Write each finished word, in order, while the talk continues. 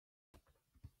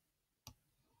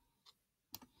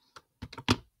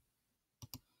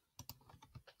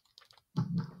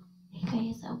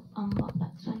so welcome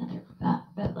back to another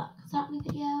Roblox Stop Me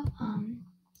video. I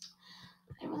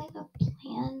don't really have a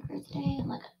plan for today.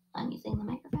 I'm using the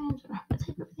microphones, but I have to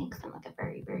type everything because I'm like a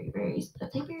very slow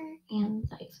typer, and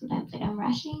like sometimes like I'm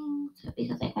rushing, so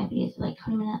because like my videos are like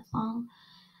 20 minutes long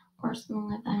or something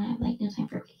like that, and I have like no time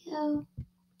for a video.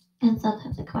 And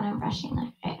sometimes like when I'm rushing,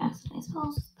 like I accidentally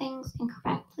spell things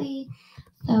incorrectly.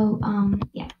 So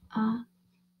yeah.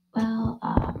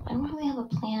 I don't really have a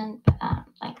plan, but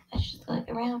like let's just go like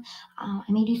around. I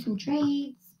may do some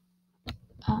trades.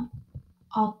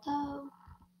 Although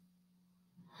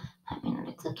I may not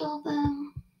accept all of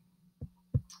them.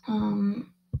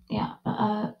 Yeah,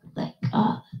 but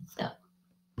let's go.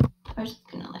 We're just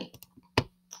gonna like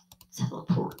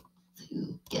teleport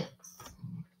to gifts,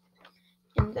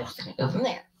 and they're just gonna go from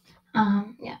there.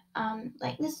 Yeah.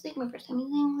 Like this is like my first time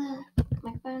using the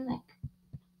microphone.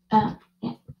 Yeah.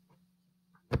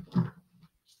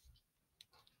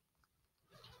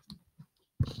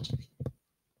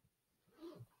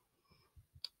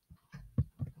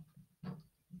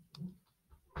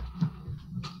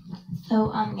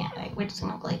 So yeah, like we're just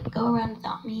gonna like go around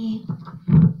without me.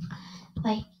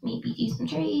 Like maybe do some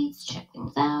trades, check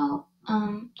things out.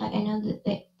 Like I know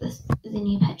that this is a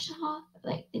new pet shop,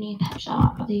 like the new pet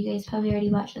shop. Although you guys probably already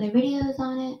watched other videos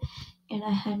on it, and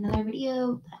I had another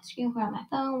video that I screen on my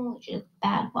phone, which is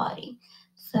bad quality.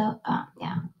 So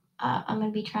yeah, I'm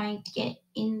gonna be trying to get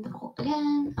in the vault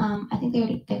again. I think they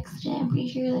already fixed it. I'm pretty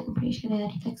sure they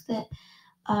already fixed it.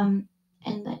 And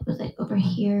that was like over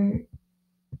here,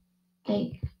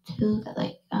 like too. That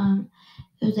like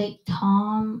it was like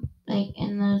Tom, like,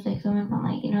 and there was like someone from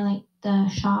like like the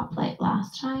shop like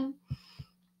last time.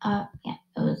 Yeah,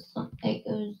 it was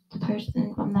the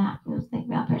person from that. It was like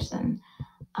that person.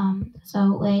 So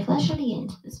like let's try to get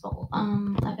into this bowl.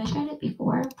 Like I tried it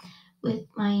before with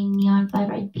my neon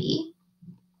fluoride bee.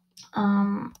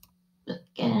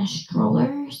 Getting a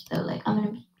stroller. So like I'm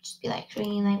gonna just be like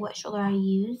showing you like what stroller I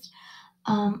used.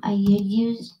 I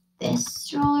used this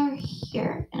stroller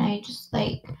here, and I just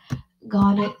like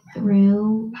got it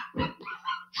through.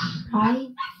 Try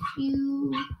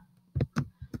to.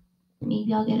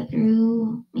 Maybe I'll get it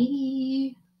through.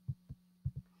 Maybe.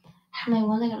 And I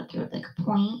once I got it through at like a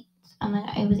point. Like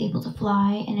I was able to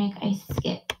fly, and I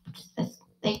skipped this,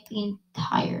 like the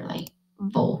entire like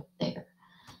vault there.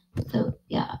 So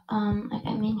yeah, like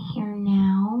I'm in here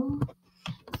now.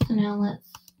 So now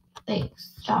let's like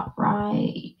stop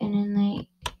right, and then like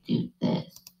do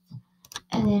this,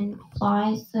 and then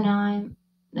fly. So now I'm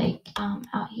like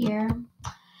out here.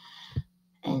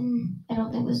 And I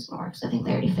don't think this works. I think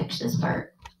they already fixed this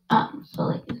part. So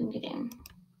like you can get in.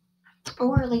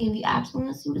 Or like if you actually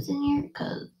want to see what's in here,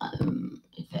 because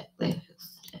they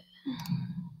fixed it.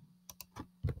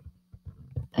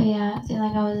 But yeah, see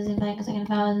like I was in like a second,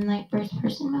 if I was in like first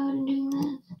person mode and doing this,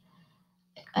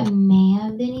 like, I may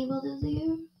have been able to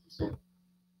see so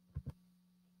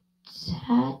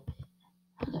tad.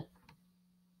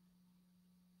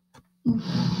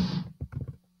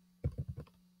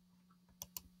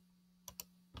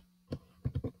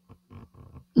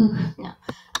 Oof, no.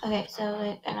 Okay, so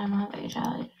like, and I don't have a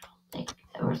child, like,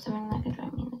 or someone that could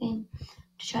join me in the game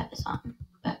to try this on.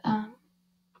 But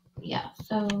yeah.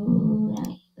 So let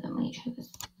me try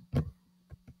this.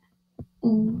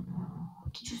 Ooh,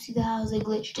 did you see that I was like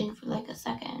glitched in for like a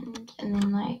second, and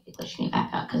then like it glitched me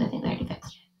back out because I think they already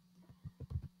fixed it.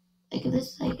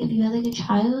 Like if you had like a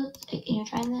child, like and you're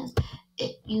trying this,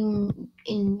 you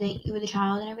were the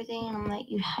child and everything, and I'm like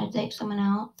you had like someone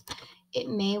else, it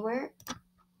may work,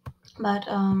 but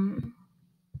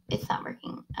it's not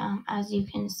working. As you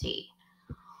can see,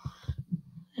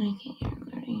 and I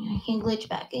can't glitch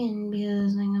back in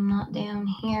because like I'm not down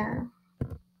here.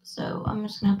 So I'm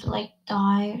just gonna have to like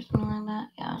die or something like that.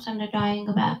 Yeah, I'm just gonna die and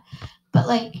go back. But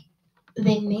like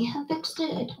they may have fixed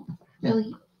it. I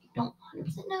don't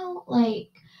 100% know.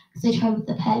 Like, cause I tried with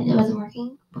the pet, it wasn't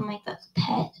working. I'm like that's a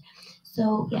pet.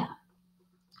 So yeah.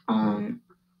 And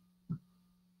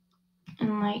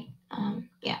like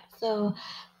yeah. So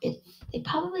they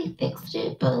probably fixed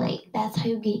it, but like that's how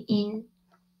you get in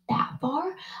that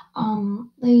far.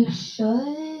 They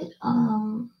should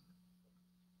come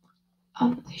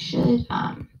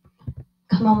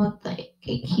on with like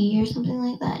a key or something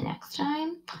like that next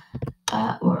time,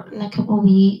 or in a couple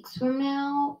weeks from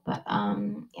now. But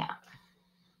yeah.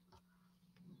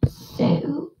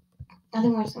 So I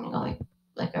think we're just gonna go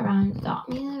like around without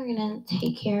me. We're gonna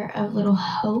take care of little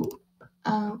Hope,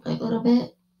 like a little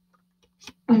bit.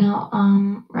 Right now,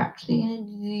 we're actually gonna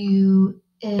do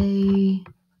a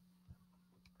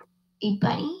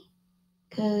bunny,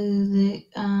 cause like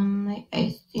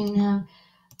I soon have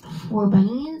 4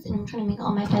 bunnies, and I'm trying to make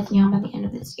all my pets now by the end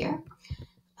of this year.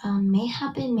 May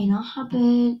happen, may not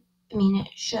happen. I mean, it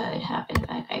should happen.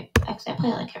 I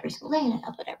play like every single day and I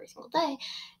upload every single day,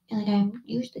 and like I'm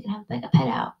usually gonna have like a pet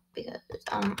out because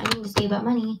I need to save up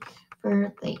money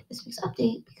for like this week's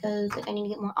update because like I need to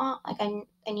get more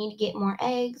I need to get more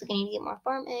eggs. Like I need to get more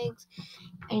farm eggs.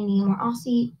 I need to get more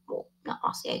Aussie. Well, not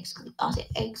Aussie eggs because the Aussie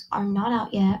eggs are not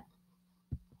out yet.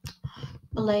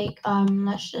 But like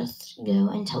let's just go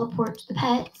and teleport to the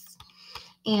pets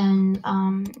and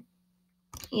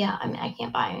yeah, I mean, I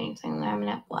can't buy anything there. I mean,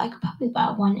 I could probably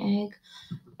buy 1 egg,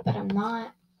 but I'm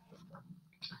not.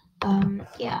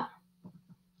 Yeah.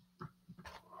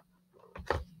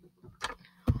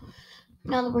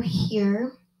 Now that we're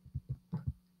here,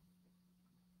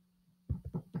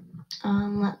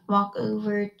 let's walk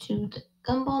over to the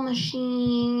gumball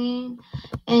machine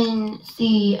and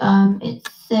see. It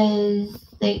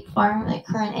says like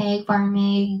current egg, farm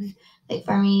eggs, like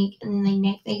farm egg, and then like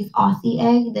next egg is Aussie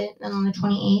egg. Then on the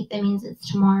 28th, that means it's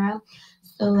tomorrow.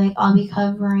 So like I'll be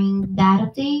covering that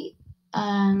update.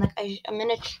 Like I'm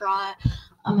gonna try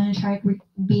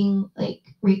being like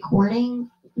recording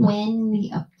when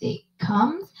the update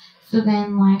comes. So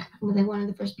then like I'm like one of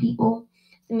the first people.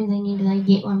 So it means I need to like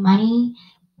get more money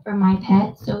for my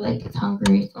pet. So like it's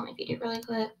hungry. So let me feed it really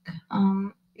quick.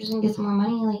 Just gonna get some more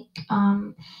money.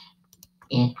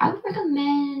 And I would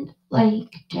recommend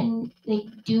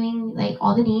doing like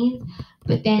all the needs,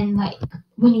 but then like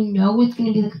when you know it's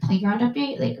gonna be like a playground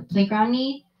update, like a playground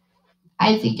need,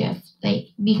 I suggest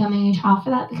like becoming a child for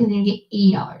that because then you get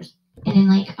 $80, and then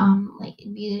like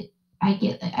it'd be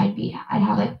I'd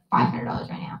have like $500 right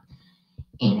now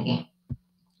in the game.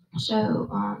 So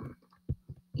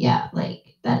yeah,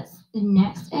 like that's the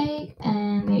next egg,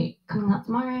 and they're coming out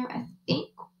tomorrow. I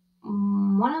think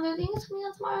one other thing is coming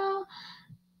out tomorrow,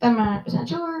 but I'm not 100%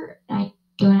 sure. I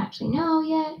don't actually know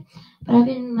yet, but I've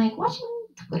been like watching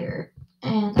Twitter,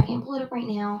 and I can't pull it up right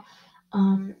now.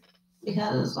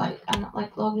 Because like I'm not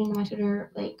like logged into my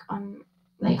Twitter like on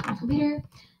like my computer.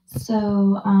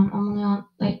 So I'm only on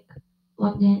like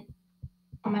logged in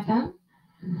on my phone.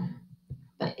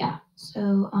 But yeah,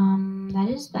 so that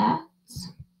is that.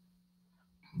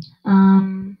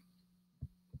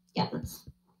 Yeah, let's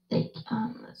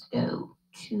go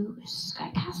to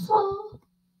Sky Castle,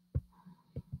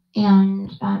 and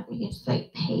you can just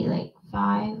like pay like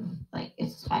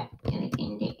it's 5 like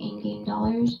in game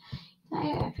dollars.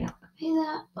 I actually don't want to pay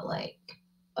that, but like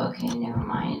okay, never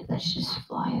mind. Let's just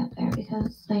fly up there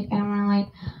because like I don't want to like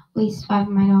waste 5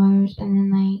 of my dollars and then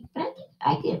like. But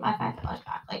I get my $5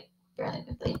 back like fairly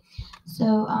quickly.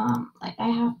 So like I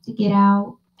have to get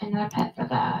out another pet for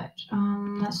that.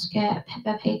 Let's get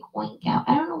Peppa Pig Oink Out.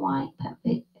 I don't know why Peppa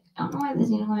Pig. I don't know why this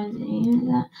unicorn is in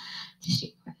that. Just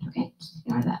ignore it, okay? Just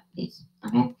ignore that, please.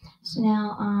 Okay. So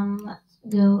now let's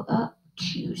go up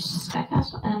to Sky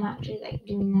Castle, and I'm actually like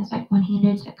doing this like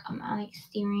one-handed. So like, I'm like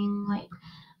steering like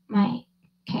my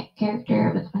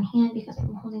character with one hand because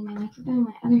I'm holding my microphone in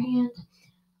my other hand.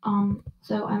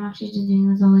 So I'm actually just doing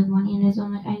this all like one-handed. So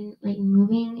I'm like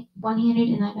moving one-handed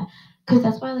and like, cause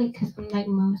that's why cause I'm like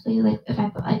mostly like if I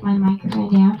put like my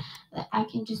microphone down, like, I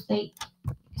can just like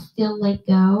still like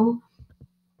go,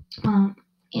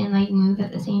 and like move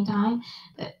at the same time.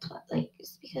 But like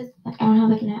it's because like I don't have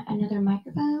like another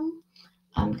microphone,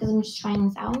 because I'm just trying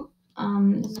this out.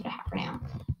 This is what I have for now.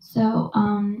 So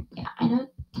yeah, I know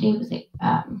today was like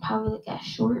probably like a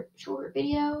short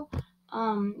video.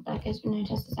 But like I just want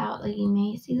to test this out. Like you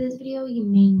may see this video, you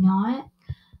may not.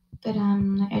 But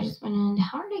like I just went in.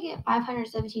 How did I get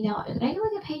 $517? Did I get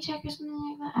like a paycheck or something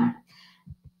like that? I don't know.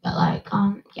 But like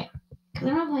yeah, because I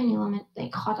don't have any limit.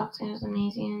 Like hot dogs and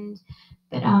amazing.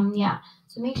 But yeah.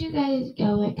 So make sure you guys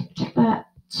go like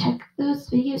check those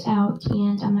videos out,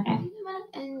 and like I think I'm gonna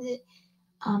end it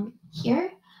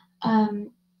here,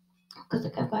 because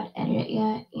like I've got to edit it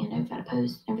yet, and I've got to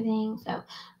post and everything. So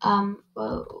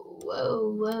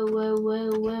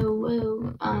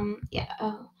yeah.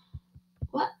 Oh,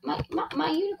 what my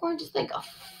unicorn just like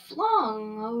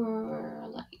flung over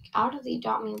like out of the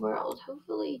Adopt Me world.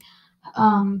 Hopefully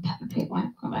Peppa Pig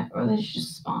won't come back, or let's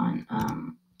just spawn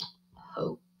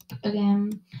Hope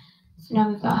again. So now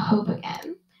we've got Hope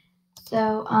again.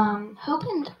 So Hope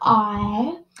and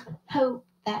I hope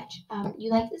that you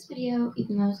like this video,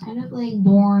 even though it's kind of like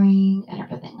boring and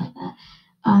everything like that.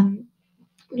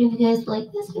 But if you guys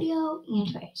like this video and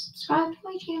try to subscribe to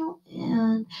my channel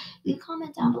and leave a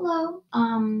comment down below.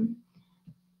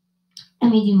 I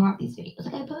may do more of these videos.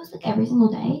 Like I post like every single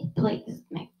day, but like this is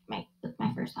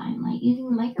my first time like using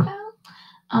the microphone.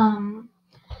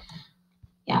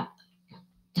 Yeah.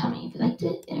 Tell me if you liked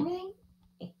it and everything.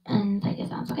 And like it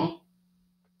sounds okay.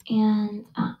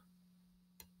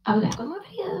 I'll be back with more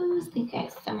videos. Thank you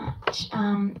guys so much.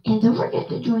 And don't forget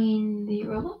to join the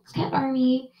Roblox Cat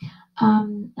Army.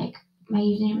 Like my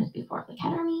username was before the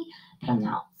Cat Army, but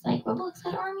now it's like Roblox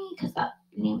Cat Army because that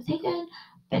name was taken,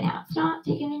 but now it's not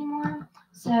taken anymore.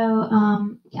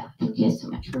 So yeah, thank you guys so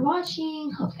much for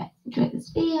watching. Hope you guys enjoyed this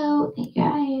video. Thank you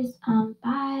guys.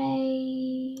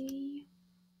 Bye.